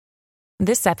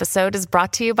This episode is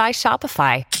brought to you by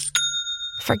Shopify.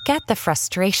 Forget the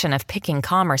frustration of picking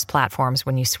commerce platforms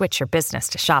when you switch your business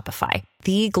to Shopify,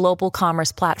 the global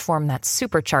commerce platform that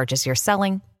supercharges your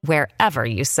selling wherever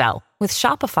you sell. With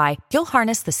Shopify, you'll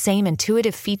harness the same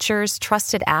intuitive features,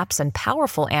 trusted apps, and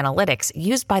powerful analytics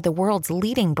used by the world's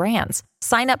leading brands.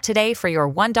 Sign up today for your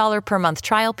 $1 per month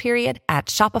trial period at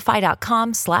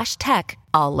shopify.com/tech,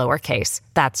 all lowercase.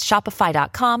 That's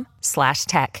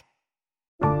shopify.com/tech.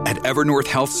 At Evernorth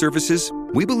Health Services,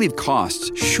 we believe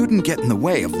costs shouldn't get in the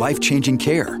way of life-changing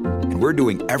care, and we're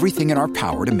doing everything in our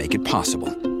power to make it possible.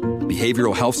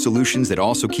 Behavioral health solutions that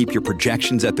also keep your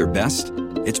projections at their best?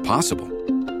 It's possible.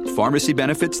 Pharmacy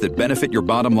benefits that benefit your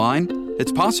bottom line?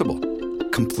 It's possible.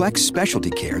 Complex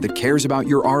specialty care that cares about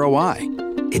your ROI?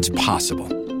 It's possible.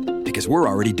 Because we're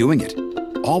already doing it.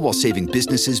 All while saving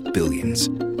businesses billions.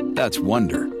 That's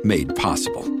Wonder made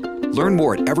possible. Learn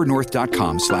more at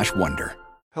evernorth.com/wonder.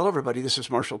 Hello, everybody. This is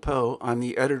Marshall Poe. I'm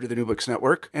the editor of the New Books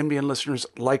Network. NBN listeners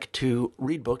like to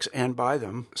read books and buy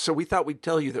them. So we thought we'd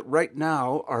tell you that right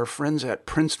now, our friends at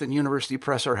Princeton University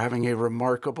Press are having a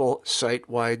remarkable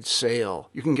site-wide sale.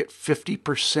 You can get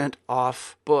 50%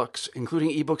 off books,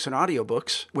 including ebooks and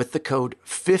audiobooks, with the code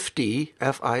 50,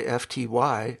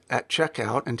 F-I-F-T-Y, at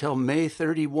checkout until May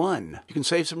 31. You can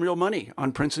save some real money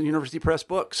on Princeton University Press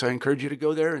books. I encourage you to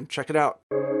go there and check it out.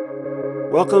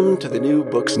 Welcome to the New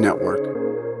Books Network.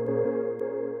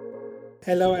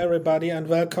 Hello, everybody, and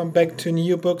welcome back to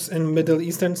New Books in Middle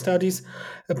Eastern Studies,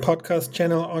 a podcast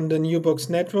channel on the New Books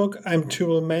Network. I'm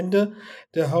Tyrell Mende,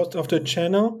 the host of the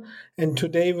channel, and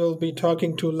today we'll be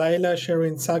talking to Laila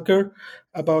Shereen Sakr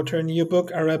about her new book,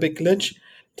 Arabic Glitch,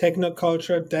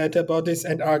 Technoculture, Data Bodies,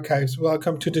 and Archives.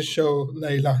 Welcome to the show,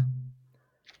 Laila.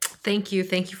 Thank you.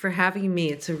 Thank you for having me.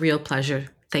 It's a real pleasure.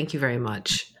 Thank you very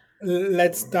much.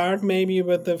 Let's start maybe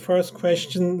with the first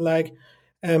question,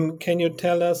 can you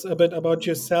tell us a bit about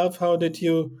yourself? How did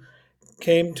you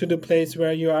came to the place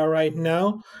where you are right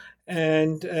now?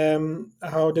 And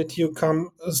how did you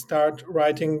start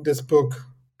writing this book,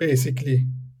 basically?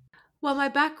 Well, my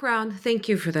background, thank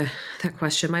you for that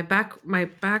question. My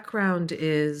background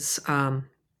is, I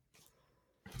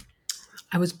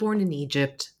was born in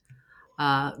Egypt,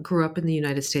 grew up in the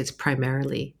United States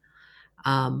primarily.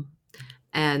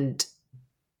 And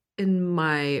in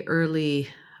my early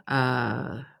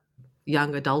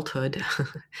young adulthood,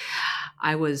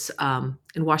 I was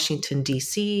in Washington,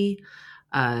 D.C.,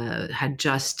 had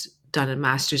just done a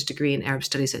master's degree in Arab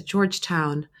Studies at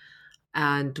Georgetown,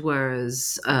 and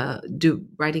was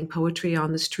writing poetry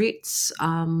on the streets,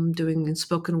 doing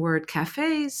spoken word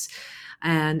cafes,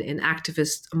 and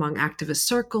among activist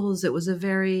circles. It was a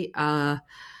very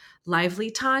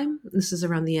lively time. This is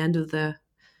around the end of the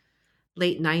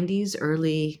late 90s,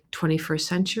 early 21st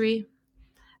century.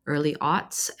 Early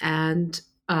aughts, and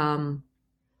a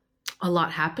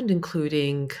lot happened,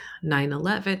 including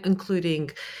 9/11,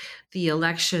 including the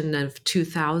election of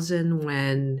 2000,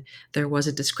 when there was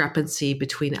a discrepancy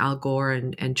between Al Gore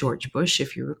and George Bush,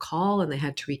 if you recall, and they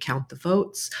had to recount the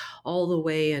votes, all the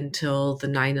way until the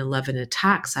 9/11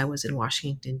 attacks. I was in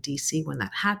Washington, D.C. when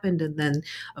that happened. And then,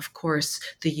 of course,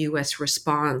 the U.S.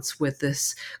 response with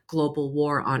this global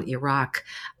war on Iraq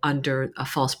under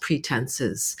false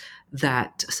pretenses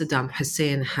that Saddam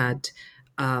Hussein had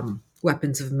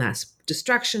weapons of mass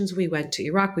destructions. We went to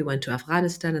Iraq, we went to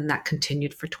Afghanistan, and that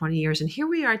continued for 20 years. And here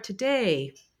we are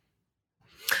today,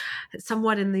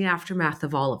 somewhat in the aftermath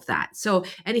of all of that. So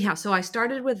anyhow, so I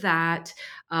started with that.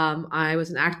 I was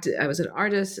an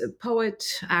artist, a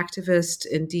poet, activist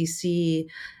in DC.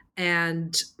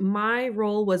 And my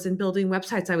role was in building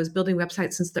websites. I was building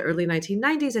websites since the early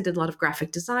 1990s. I did a lot of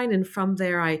graphic design. And from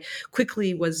there, I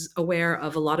quickly was aware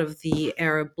of a lot of the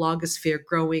Arab blogosphere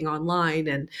growing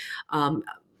online.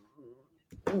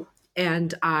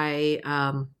 And I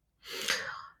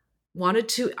wanted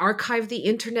to archive the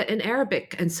internet in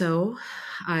Arabic. And so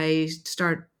I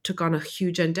took on a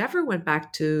huge endeavor, went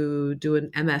back to do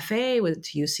an MFA, went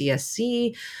to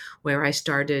UCSC, where I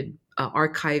started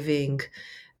archiving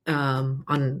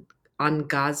on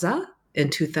Gaza in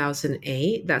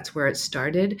 2008. That's where it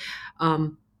started.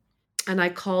 And I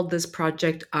called this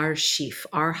project Archive,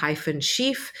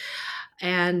 R-Sheaf.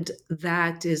 And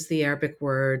that is the Arabic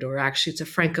word, or actually it's a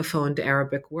Francophone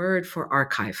Arabic word for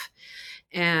archive.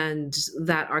 And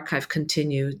that archive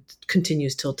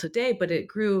continues till today, but it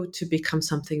grew to become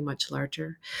something much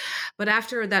larger. But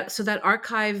after that, so that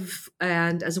archive,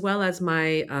 and as well as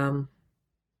my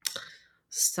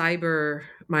cyborg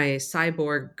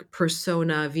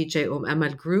persona, Vijay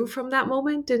Emad, grew from that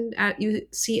moment at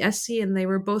UCSC, and they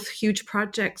were both huge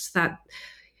projects that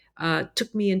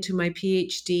took me into my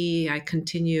PhD. I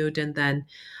continued, and then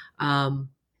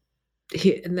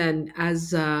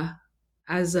as a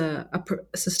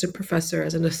assistant professor,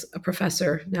 a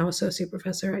professor, now associate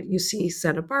professor at UC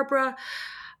Santa Barbara,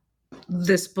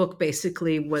 this book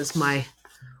basically was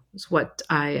what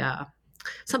I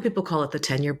some people call it the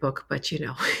tenure book, but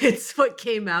it's what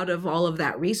came out of all of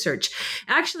that research.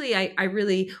 Actually, I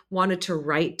really wanted to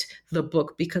write the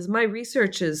book because my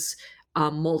research is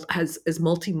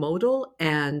multimodal,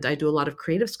 and I do a lot of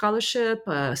creative scholarship.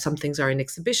 Some things are in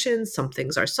exhibitions, some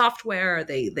things are software.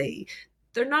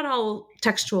 They're not all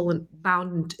textual and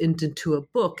bound into a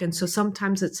book. And so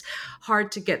sometimes it's hard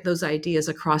to get those ideas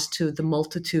across to the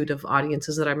multitude of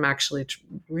audiences that I'm actually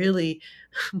really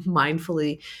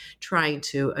mindfully trying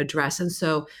to address. And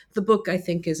so the book, I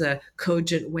think, is a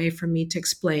cogent way for me to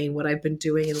explain what I've been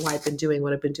doing and why I've been doing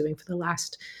what I've been doing for the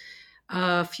last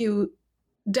few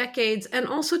decades, and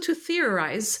also to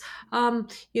theorize,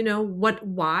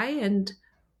 why and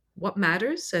what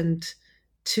matters, and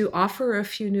to offer a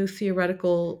few new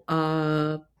theoretical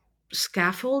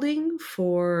scaffolding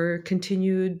for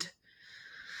continued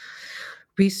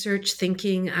research,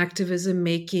 thinking, activism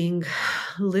making,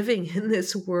 living in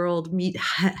this world,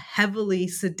 heavily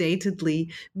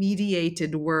sedatedly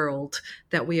mediated world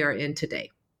that we are in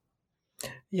today.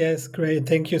 Yes, great.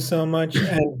 Thank you so much.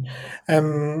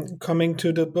 And coming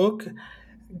to the book,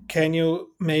 can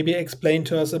you maybe explain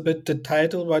to us a bit the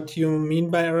title, what you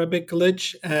mean by Arabic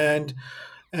glitch, and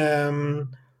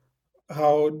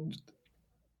how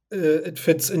it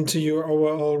fits into your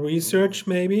overall research,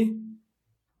 maybe?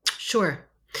 Sure.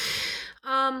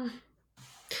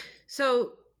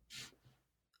 So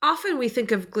often we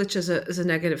think of glitch as a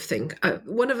negative thing.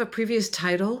 One of a previous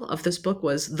title of this book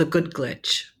was The Good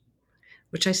Glitch,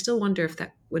 which I still wonder if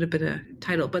that would have been a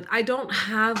title. But I don't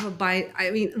have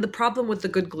the problem with The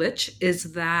Good Glitch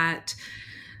is that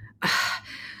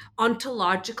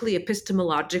ontologically,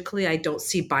 epistemologically, I don't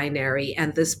see binary,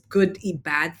 and this good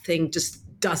bad thing just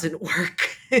doesn't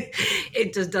work.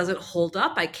 It just doesn't hold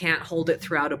up. I can't hold it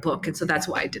throughout a book. And so that's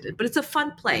why I did it. But it's a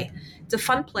fun play.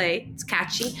 It's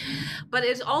catchy, but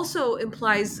it's also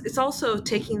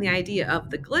taking the idea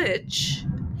of the glitch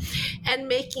and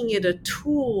making it a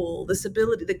tool, this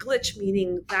ability, the glitch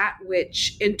meaning that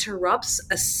which interrupts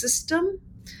a system,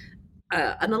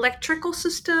 an electrical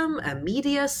system, a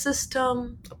media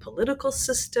system, a political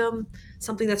system,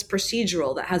 something that's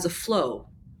procedural, that has a flow,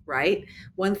 right?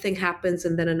 One thing happens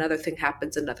and then another thing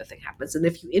happens, another thing happens. And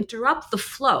if you interrupt the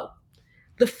flow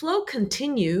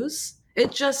continues,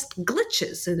 it just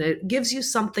glitches and it gives you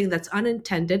something that's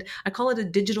unintended. I call it a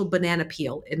digital banana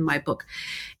peel in my book.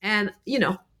 And,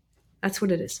 that's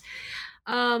what it is.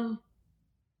 Now,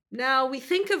 we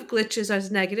think of glitches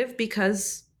as negative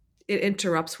because it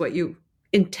interrupts what you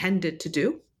intended to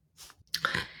do.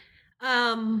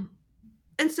 And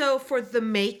so for the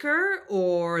maker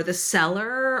or the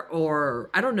seller or,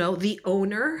 I don't know, the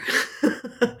owner,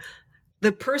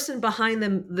 the person behind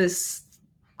them, this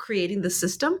creating the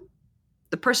system,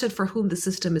 the person for whom the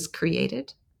system is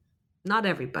created, not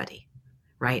everybody,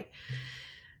 right?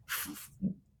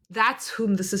 That's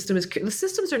whom the system is. The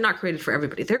systems are not created for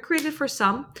everybody. They're created for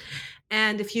some.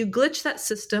 And if you glitch that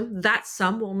system, that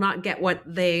some will not get what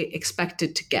they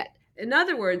expected to get. In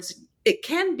other words, it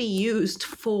can be used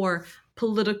for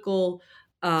political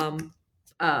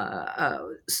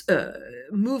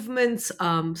movements,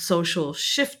 social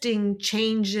shifting,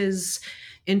 changes,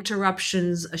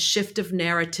 interruptions, a shift of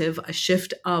narrative, a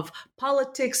shift of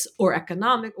politics or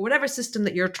economic or whatever system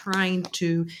that you're trying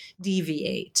to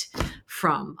deviate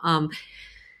from.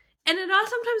 And it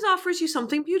sometimes offers you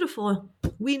something beautiful.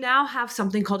 We now have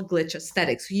something called glitch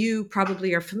aesthetics. You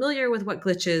probably are familiar with what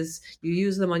glitch is. You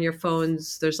use them on your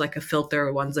phones. There's like a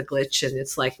filter, one's a glitch, and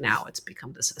it's like now it's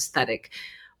become this aesthetic.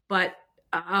 But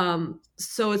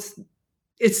so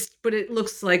but it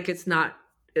looks like it's not.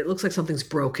 It looks like something's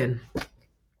broken.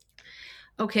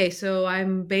 Okay, so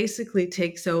I'm basically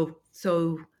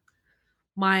so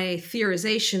my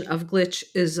theorization of glitch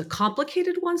is a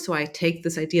complicated one. So I take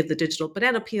this idea of the digital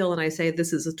banana peel and I say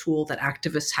this is a tool that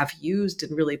activists have used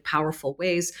in really powerful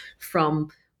ways, from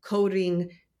coding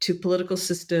to political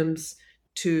systems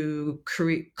to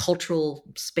create cultural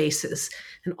spaces.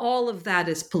 And all of that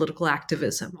is political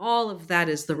activism. All of that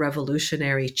is the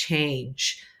revolutionary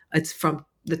change. It's from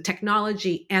the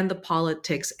technology and the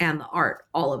politics and the art,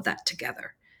 all of that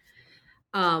together.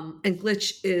 And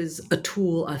glitch is a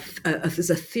tool, is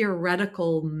a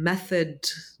theoretical method,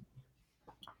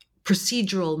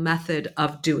 procedural method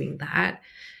of doing that.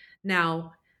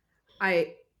 Now,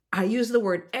 I use the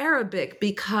word Arabic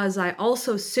because I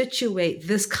also situate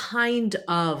this kind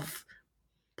of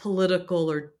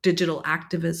political or digital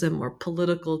activism or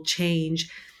political change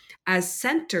as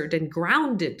centered and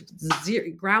grounded.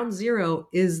 Ground zero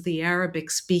is the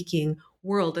Arabic speaking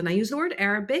world. And I use the word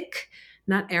Arabic,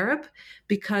 not Arab,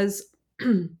 because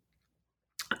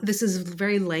this is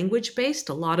very language based.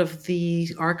 A lot of the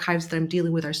archives that I'm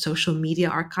dealing with are social media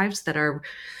archives that are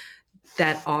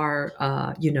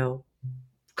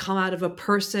come out of a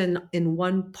person in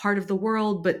one part of the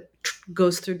world, but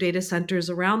goes through data centers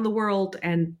around the world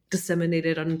and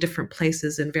disseminated on different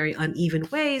places in very uneven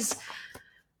ways.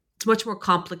 It's much more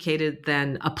complicated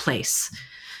than a place.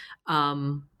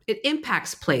 It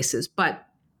impacts places, but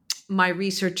my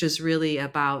research is really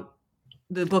about,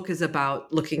 the book is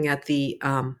about looking at the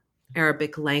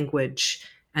Arabic language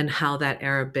and how that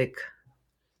Arabic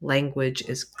language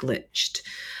is glitched.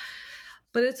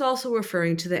 But it's also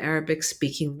referring to the Arabic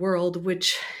speaking world,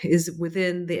 which is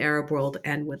within the Arab world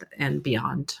and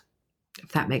beyond,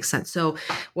 if that makes sense. So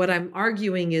what I'm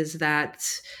arguing is that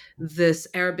this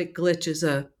Arabic glitch is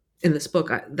in this book,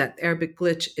 that Arabic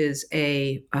glitch is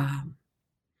a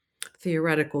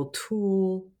theoretical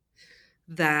tool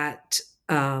that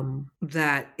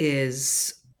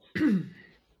is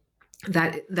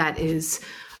that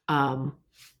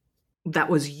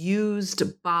was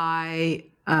used by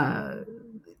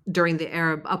during the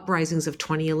Arab uprisings of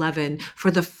 2011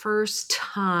 for the first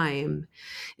time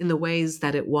in the ways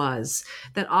that it was,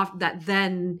 that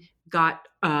then got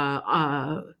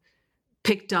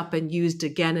picked up and used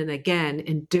again and again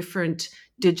in different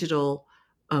digital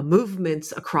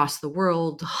movements across the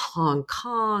world: Hong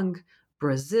Kong,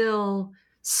 Brazil,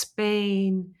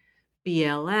 Spain,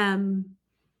 BLM,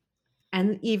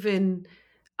 and even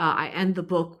I end the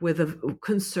book with a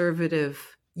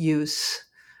conservative use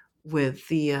with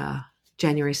the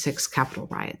January 6th Capitol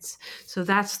riots. So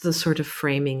that's the sort of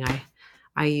framing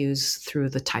I use through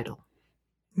the title.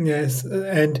 Yes,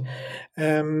 and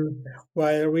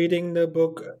while reading the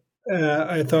book,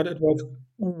 I thought it was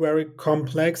very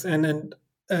complex and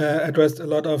addressed a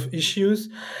lot of issues.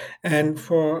 And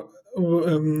for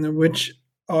which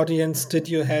audience did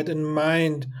you had in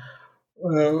mind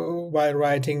while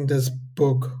writing this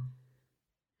book?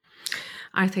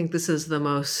 I think that was the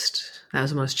most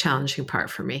challenging part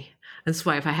for me. That's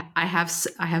why I have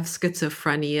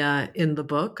schizophrenia in the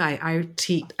book. I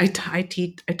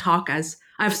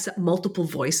have multiple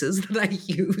voices that I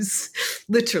use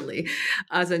literally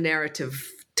as a narrative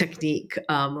technique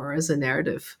or as a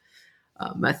narrative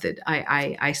method.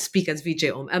 I speak as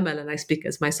Vijay Emel, and I speak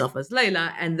as myself as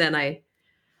Laila, and then I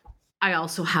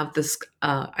also have this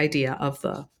idea of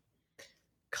the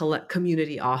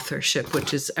community authorship,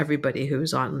 which is everybody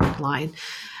who's online.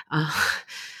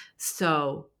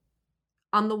 So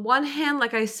on the one hand,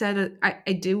 like I said,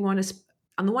 I do want to,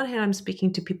 on the one hand, I'm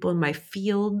speaking to people in my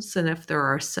fields. And if there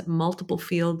are multiple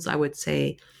fields, I would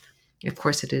say, of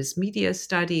course, it is media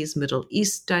studies, Middle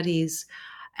East studies,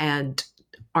 and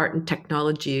art and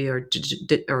technology, or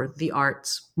the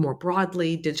arts more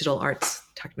broadly, digital arts,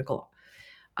 technical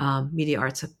media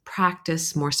arts of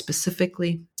practice more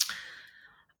specifically.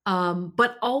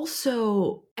 But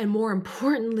also, and more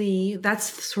importantly,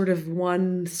 that's sort of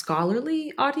one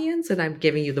scholarly audience, and I'm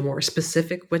giving you the more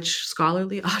specific which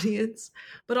scholarly audience,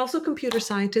 but also computer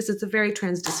scientists. It's a very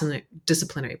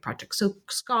transdisciplinary project. So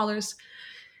scholars,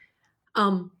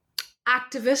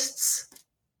 activists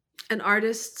and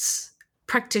artists,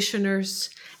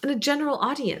 practitioners, and a general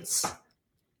audience.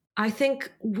 I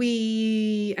think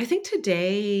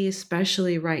today,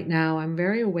 especially right now, I'm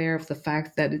very aware of the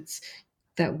fact that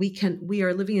we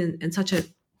are living in such an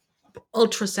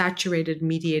ultra saturated,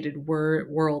 mediated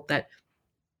world that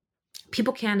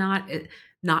people cannot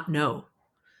not know.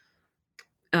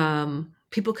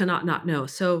 People cannot not know.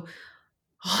 So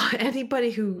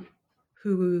anybody who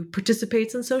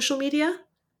participates in social media,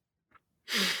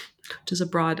 which is a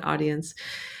broad audience,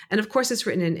 and of course it's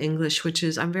written in English, which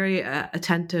is, I'm very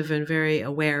attentive and very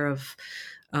aware of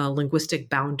linguistic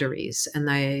boundaries, and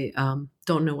I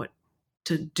don't know what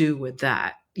to do with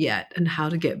that yet and how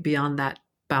to get beyond that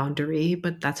boundary,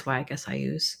 but that's why I guess I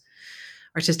use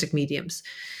artistic mediums.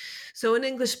 So an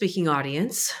English speaking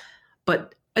audience,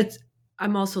 but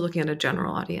I'm also looking at a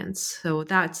general audience. So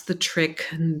that's the trick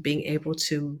in being able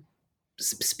to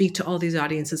speak to all these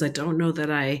audiences. I don't know that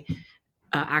I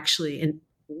actually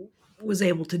was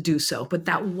able to do so, but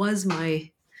that was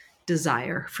my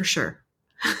desire for sure.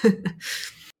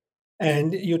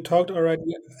 And you talked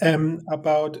already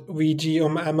about VG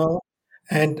Emel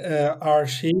and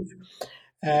Archive.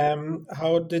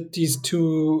 How did these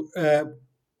two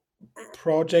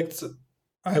projects,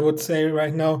 I would say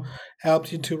right now,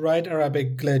 help you to write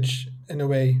Arabic glitch in a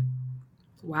way?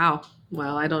 Wow.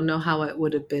 Well, I don't know how it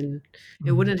would have been.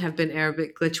 It wouldn't have been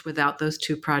Arabic Glitch without those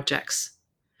two projects.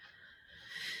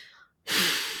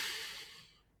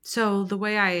 So the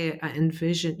way I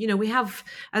envision, we have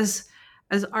as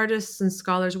artists and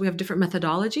scholars, we have different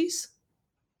methodologies.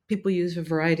 People use a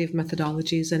variety of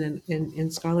methodologies, and in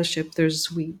scholarship,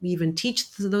 we even teach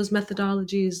those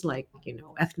methodologies, like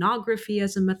ethnography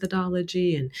as a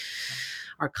methodology, and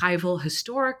archival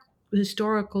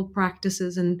historical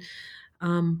practices, and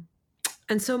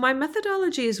so my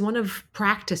methodology is one of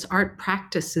practice, art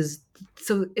practices.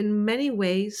 So in many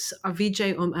ways,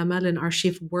 Vijay ML and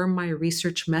Archive were my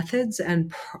research methods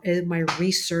and my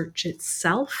research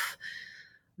itself.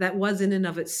 That was in and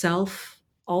of itself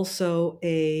also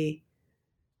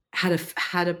had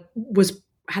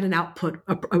an output,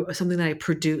 something that I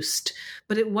produced.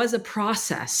 But it was a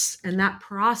process, and that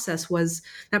process was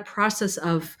that process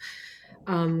of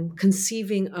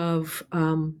conceiving of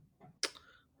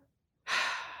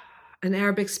an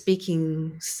Arabic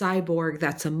speaking cyborg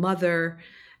that's a mother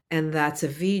and that's a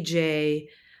VJ,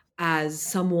 as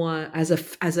someone, as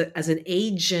an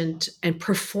agent, and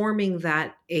performing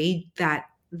that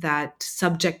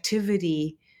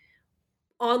subjectivity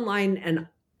online and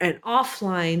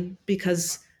offline,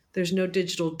 because there's no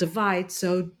digital divide.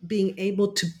 So being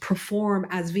able to perform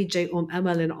as VJ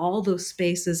ML in all those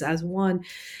spaces as one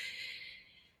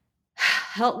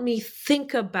helped me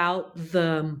think about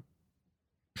the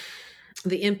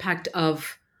impact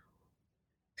of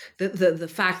the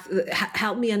fact,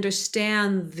 help me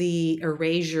understand the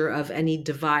erasure of any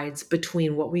divides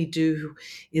between what we do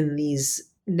in these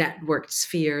networked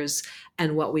spheres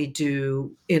and what we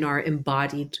do in our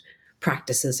embodied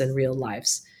practices and real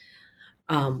lives.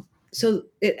 So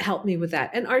it helped me with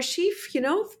that. And Archive,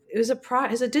 is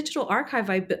a digital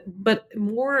archive, but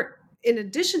more, in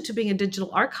addition to being a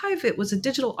digital archive, it was a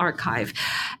digital archive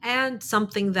and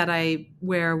something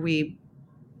where we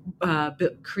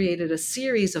created a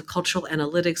series of cultural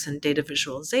analytics and data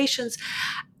visualizations.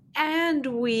 And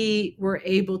we were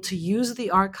able to use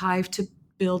the archive to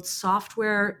build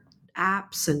software,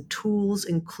 apps, and tools,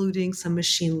 including some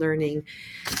machine learning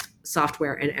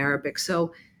software in Arabic.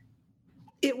 So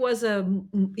it was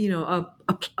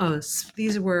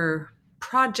these were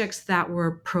projects that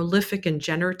were prolific and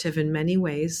generative in many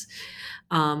ways.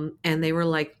 And they were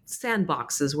like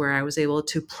sandboxes where I was able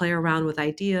to play around with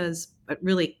ideas, but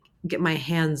really get my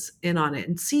hands in on it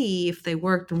and see if they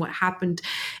worked and what happened.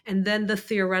 And then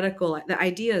the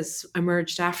ideas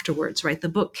emerged afterwards, right? The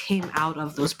book came out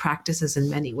of those practices in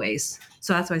many ways.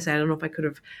 So that's why I say, I don't know if I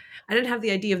didn't have the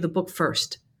idea of the book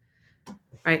first,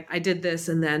 right? I did this,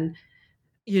 and then,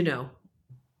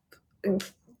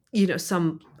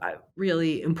 some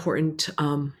really important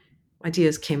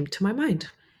ideas came to my mind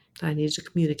that I needed to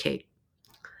communicate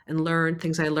and learn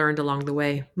things I learned along the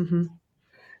way. Mm-hmm.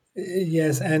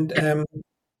 Yes, and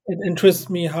it interests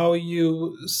me how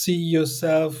you see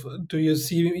yourself. Do you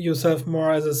see yourself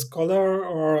more as a scholar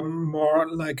or more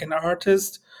like an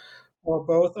artist, or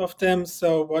both of them?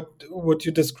 So, what would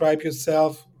you describe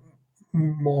yourself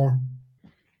more?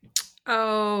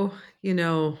 Oh,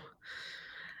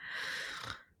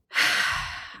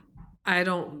 I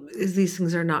don't. These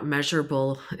things are not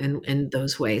measurable in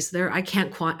those ways. I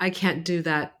can't do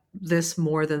that. This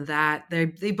more than that.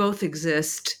 They both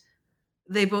exist.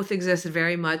 They both exist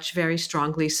very much, very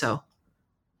strongly. So,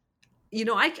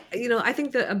 I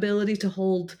think the ability to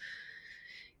hold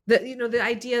the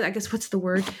idea. I guess, what's the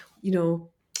word?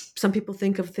 Some people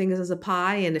think of things as a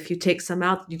pie, and if you take some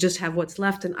out, you just have what's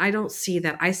left. And I don't see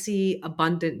that. I see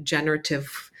abundant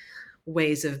generative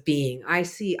ways of being. I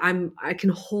can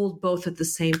hold both at the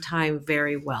same time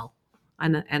very well,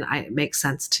 and it makes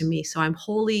sense to me. So I'm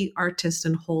wholly artist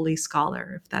and wholly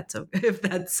scholar, if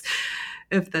that's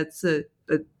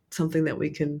something that we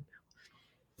can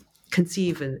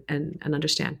conceive and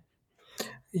understand.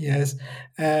 Yes,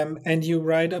 and you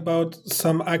write about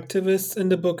some activists in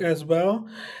the book as well.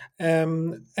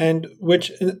 And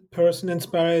which person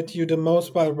inspired you the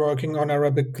most while working on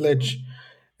Arabic Glitch?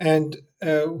 And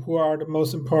who are the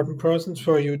most important persons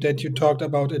for you that you talked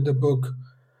about in the book?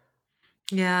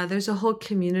 Yeah, there's a whole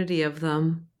community of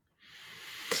them.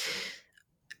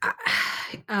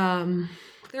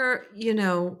 There,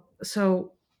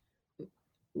 so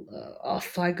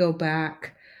if I go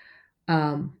back,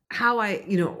 how I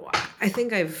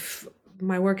think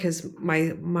my work has,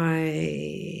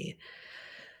 my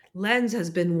lens has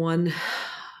been one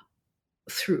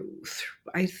through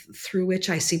which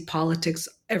I see politics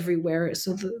everywhere.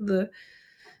 So the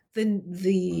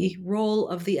role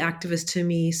of the activist to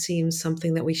me seems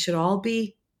something that we should all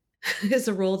be is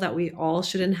a role that we all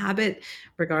should inhabit,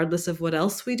 regardless of what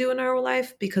else we do in our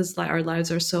life, because our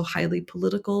lives are so highly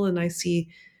political. And I see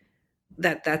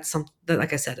that,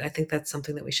 like I said, I think that's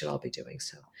something that we should all be doing.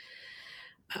 So,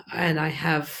 and I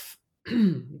have,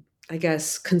 I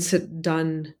guess,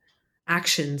 done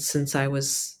actions since I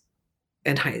was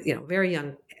very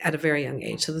young, at a very young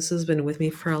age. So this has been with me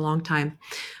for a long time.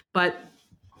 But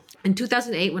in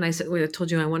 2008, when I told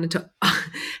you I wanted to,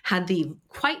 had the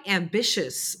quite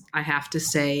ambitious, I have to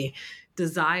say,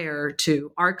 desire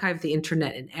to archive the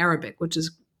internet in Arabic, which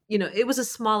is, it was a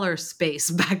smaller space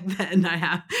back then.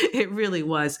 It really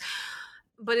was,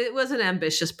 but it was an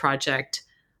ambitious project.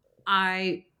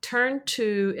 I turned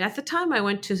to, at the time I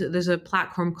went to, there's a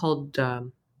platform called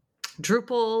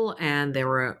Drupal, and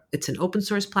it's an open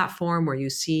source platform where you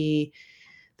see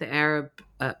the Arab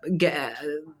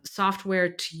software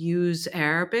to use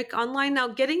Arabic online. Now,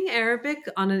 getting Arabic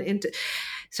on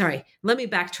sorry, let me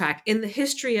backtrack. In the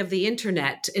history of the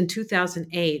internet in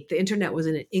 2008, the internet was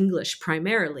in English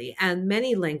primarily, and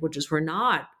many languages were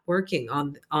not working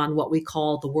on what we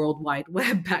call the World Wide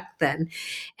Web back then.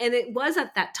 And it was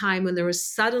at that time when there was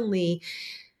suddenly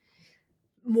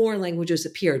more languages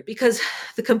appeared, because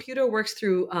the computer works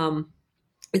through,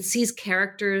 it sees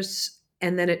characters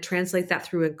and then it translates that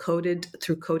through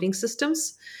coding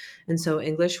systems. And so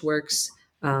English works,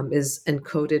 is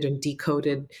encoded and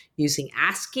decoded using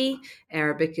ASCII.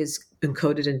 Arabic is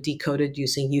encoded and decoded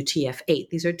using UTF-8.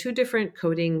 These are two different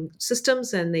coding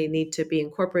systems, and they need to be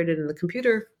incorporated in the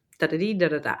computer.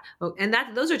 Oh, and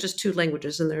those are just two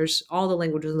languages, and there's all the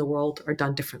languages in the world are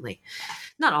done differently.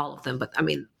 Not all of them, but I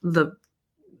mean,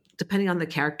 depending on the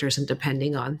characters and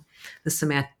depending on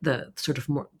the sort of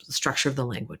more structure of the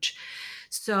language.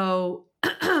 So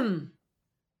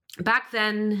back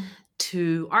then,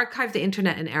 to archive the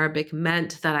internet in Arabic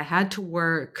meant that I had to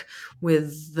work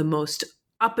with the most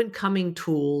up-and-coming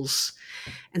tools.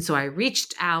 And so I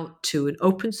reached out to an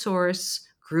open source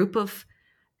group of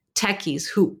techies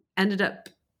who ended up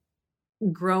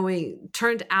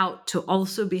turned out to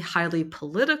also be highly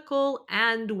political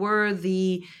and were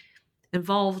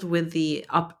involved with the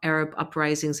Arab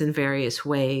uprisings in various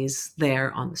ways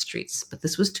there on the streets. But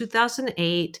this was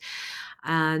 2008,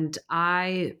 and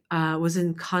I was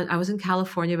in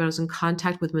California, but I was in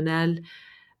contact with Manal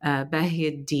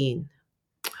Bahieddin.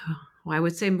 I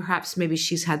would say maybe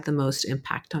she's had the most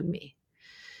impact on me.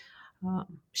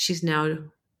 She's now,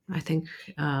 I think,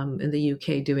 in the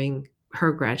UK doing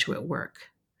her graduate work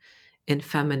in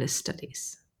feminist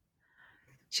studies.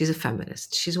 She's a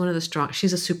feminist. She's one of the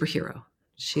she's a superhero.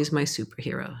 She's my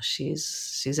superhero.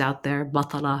 She's out there,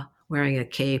 batala, wearing a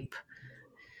cape.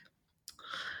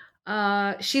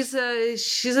 She's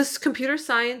a computer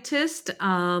scientist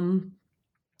from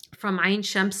Ain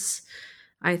Shams,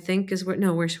 I think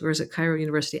where is it? Cairo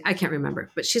University. I can't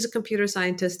remember, but she's a computer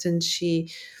scientist, and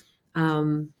she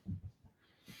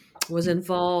was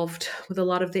involved with a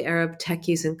lot of the Arab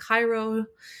techies in Cairo.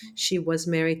 She was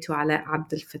married to Ala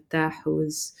Abdel Fattah, who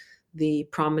is the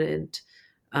prominent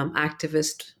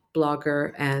activist,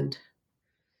 blogger, and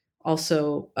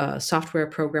also a software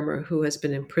programmer who has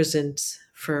been imprisoned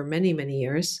for many, many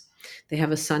years. They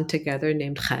have a son together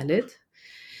named Khalid.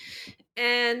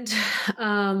 And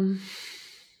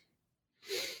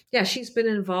she's been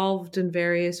involved in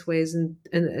various ways and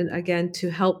again,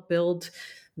 to help build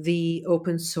the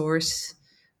open source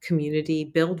community,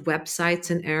 build websites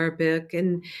in Arabic,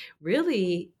 and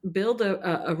really build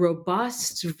a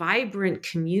robust, vibrant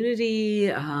community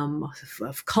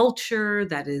of culture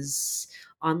that is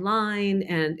online.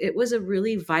 And it was a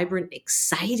really vibrant,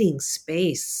 exciting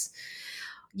space,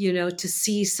 to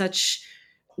see such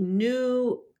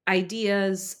new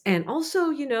ideas and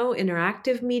also,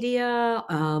 interactive media,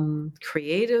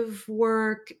 creative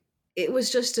work. It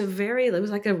was just it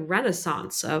was like a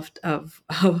renaissance of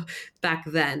back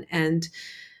then, and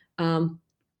it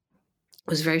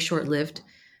was very short-lived.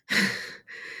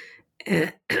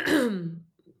 Yeah.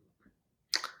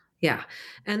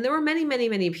 And there were many, many,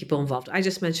 many people involved. I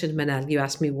just mentioned Manal. You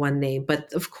asked me one name,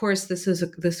 but of course this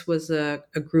was a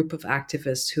group of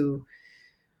activists who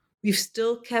we've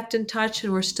still kept in touch,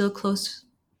 and we're still close,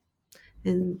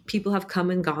 and people have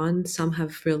come and gone. Some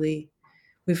have really,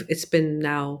 it's been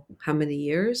now how many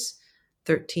years?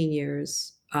 13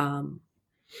 years.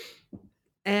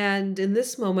 And in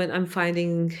this moment, I'm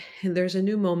finding there's a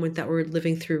new moment that we're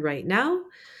living through right now,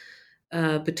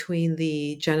 between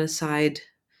the genocide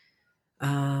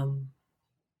on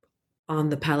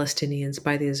the Palestinians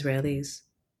by the Israelis,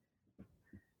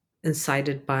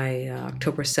 incited by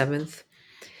October 7th.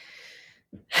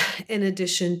 In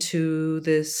addition to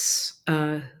this,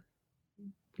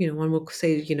 one will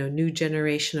say, new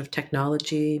generation of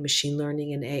technology, machine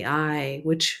learning and AI,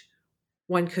 which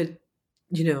one could,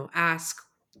 ask,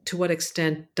 to what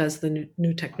extent does the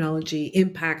new technology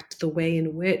impact the way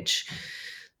in which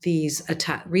these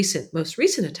most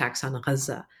recent attacks on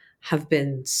Gaza have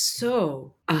been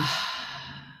so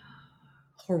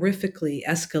horrifically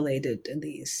escalated in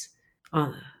these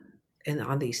on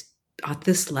these at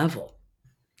this level.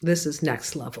 This is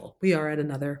next level. We are at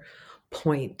another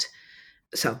point.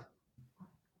 So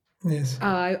Yes.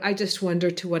 I just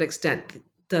wonder, to what extent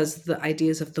does the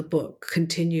ideas of the book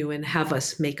continue and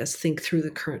make us think through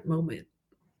the current moment?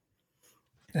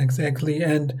 Exactly.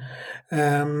 And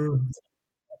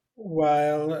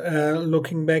while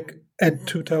looking back at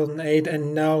 2008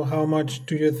 and now, how much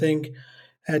do you think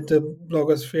had the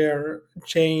blogosphere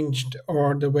changed,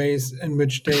 or the ways in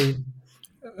which they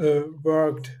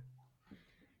worked?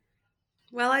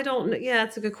 Well, I don't know. Yeah,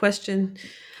 that's a good question.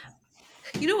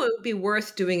 It would be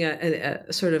worth doing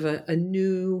a sort of a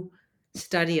new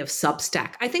study of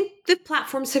Substack. I think the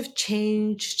platforms have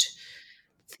changed.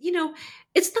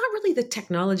 It's not really the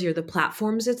technology or the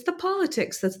platforms, it's the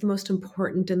politics that's the most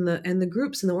important, and the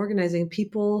groups and the organizing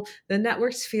people. The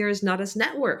network sphere is not as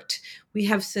networked. We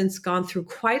have since gone through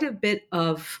quite a bit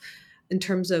of, in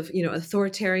terms of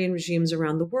authoritarian regimes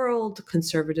around the world,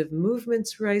 conservative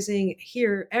movements rising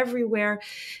here, everywhere,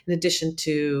 in addition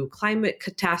to climate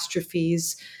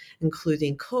catastrophes,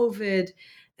 including COVID.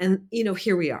 And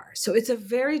here we are. So it's a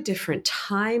very different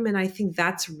time, and I think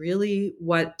that's really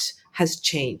what has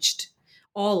changed,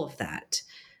 all of that.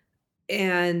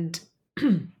 And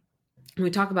when we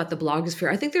talk about the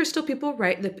blogosphere, I think there's still people,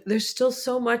 right? There's still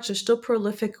there's still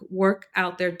prolific work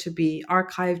out there to be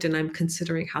archived, and I'm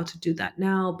considering how to do that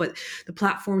now. But the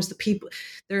platforms, the people,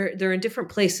 they're in different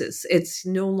places. It's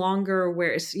no longer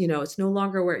where it's no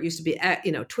longer where it used to be.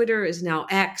 Twitter is now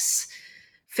X.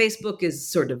 Facebook is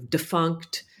sort of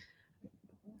defunct.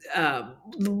 The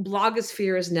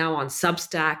blogosphere is now on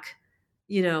Substack.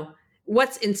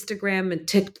 What's Instagram, and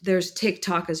there's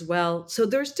TikTok as well. So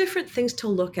there's different things to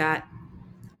look at.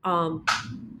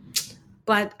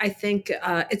 But I think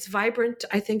it's vibrant.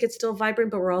 I think it's still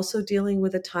vibrant, but we're also dealing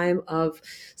with a time of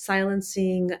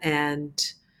silencing. And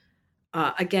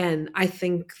again, I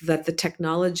think that the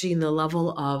technology and the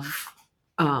level of,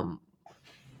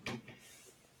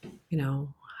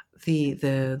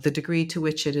 the degree to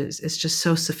which it is just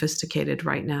so sophisticated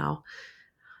right now.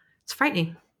 It's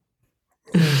frightening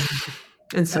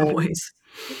in some ways.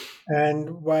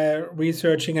 And while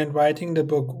researching and writing the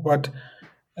book, what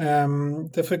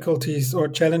difficulties or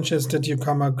challenges did you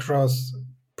come across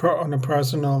on a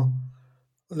personal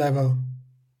level?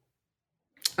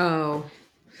 Oh,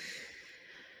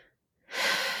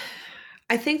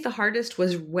 I think the hardest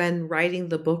was when writing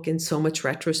the book in so much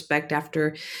retrospect,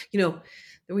 after,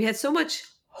 we had so much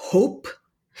hope.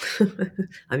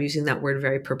 I'm using that word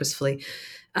very purposefully.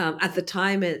 At the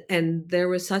time, and there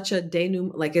was such a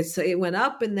denouement, like it went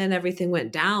up and then everything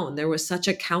went down. There was such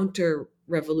a counter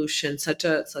revolution, such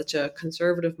a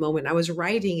conservative moment. I was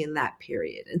writing in that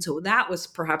period, and so that was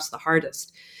perhaps the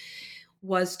hardest,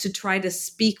 was to try to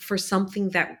speak for something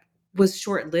that was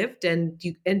short-lived,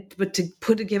 but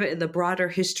to give it in the broader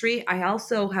history. I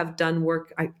also have done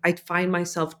work. I find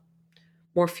myself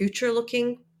more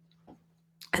future-looking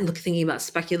and thinking about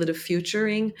speculative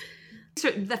futuring. So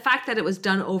the fact that it was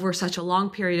done over such a long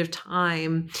period of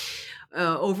time,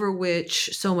 over which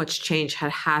so much change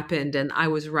had happened, and I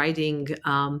was writing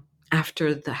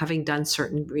after having done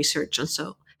certain research, and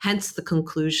so hence the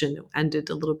conclusion ended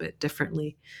a little bit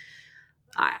differently.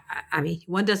 I mean,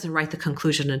 one doesn't write the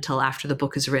conclusion until after the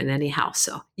book is written anyhow,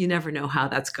 so you never know how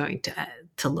that's going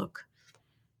to look.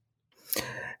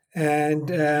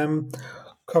 And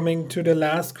coming to the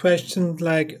last question,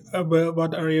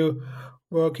 what are you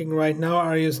working right now?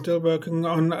 Are you still working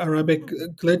on Arabic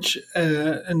glitch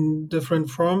in different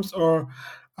forms, or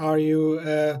are you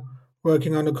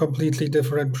working on a completely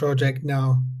different project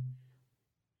now?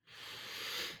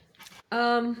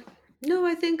 No,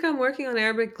 I think I'm working on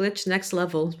Arabic glitch next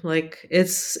level. Like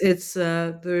it's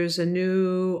there's a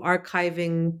new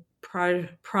archiving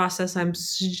process I'm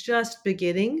just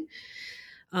beginning,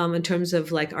 in terms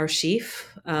of like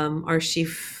Archive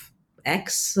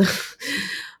X.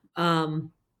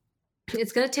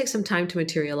 It's going to take some time to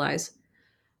materialize.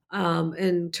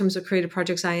 In terms of creative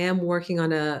projects, I am working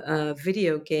on a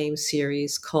video game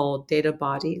series called Data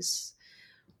Bodies,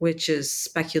 which is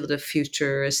speculative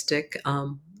futuristic.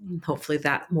 Hopefully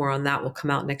more on that will come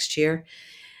out next year.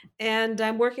 And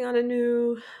I'm working on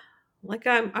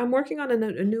I'm working on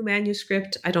a new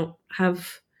manuscript. I don't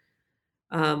have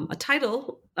a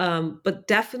title, but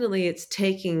definitely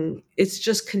it's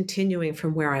just continuing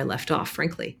from where I left off,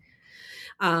 frankly.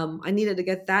 I needed to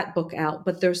get that book out,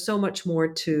 but there's so much more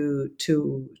to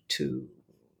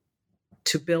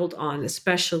build on,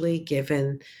 especially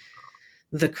given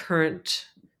the current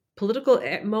political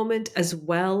moment, as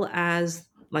well as,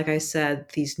 like I said,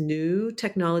 these new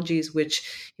technologies.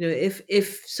 Which,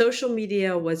 if social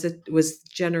media was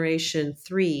generation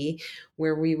 3,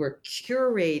 where we were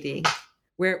curating,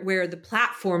 where the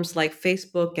platforms like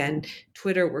Facebook and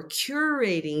Twitter were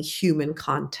curating human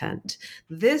content,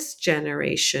 this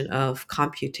generation of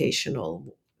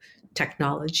computational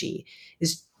technology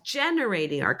is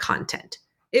generating our content.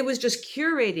 It was just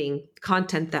curating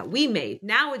content that we made.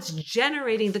 Now it's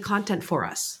generating the content for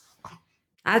us.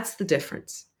 That's the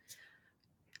difference.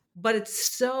 But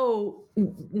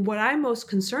what I'm most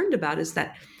concerned about is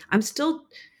that I'm still,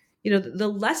 the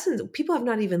lessons, people have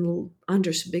not even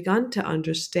begun to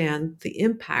understand the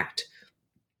impact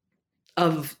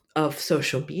of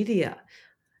social media.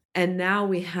 And now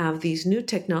we have these new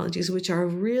technologies, which are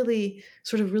really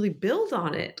build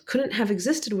on it. Couldn't have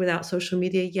existed without social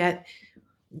media, yet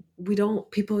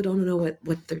people don't know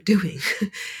what they're doing.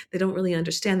 They don't really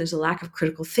understand. There's a lack of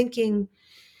critical thinking.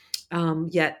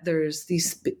 Yet there's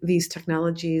these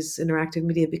technologies, interactive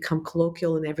media, become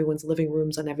colloquial in everyone's living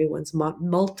rooms, on everyone's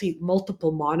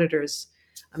multiple monitors.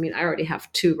 I mean, I already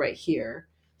have 2 right here,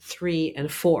 3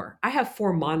 and 4. I have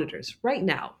 4 monitors right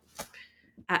now.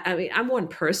 I mean, I'm one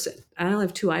person. I only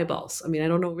have 2 eyeballs. I mean, I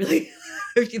don't know really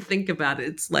if you think about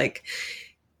it.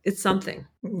 It's something.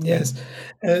 Yes.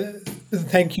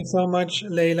 Thank you so much,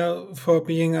 Laila, for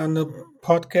being on the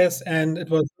podcast. And it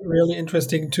was really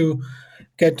interesting to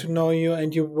get to know you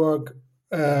and your work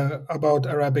about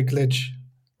Arabic Lich.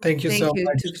 Thank you so Thank you,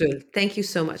 much. Tugdul. Thank you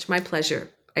so much. My pleasure.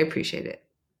 I appreciate it.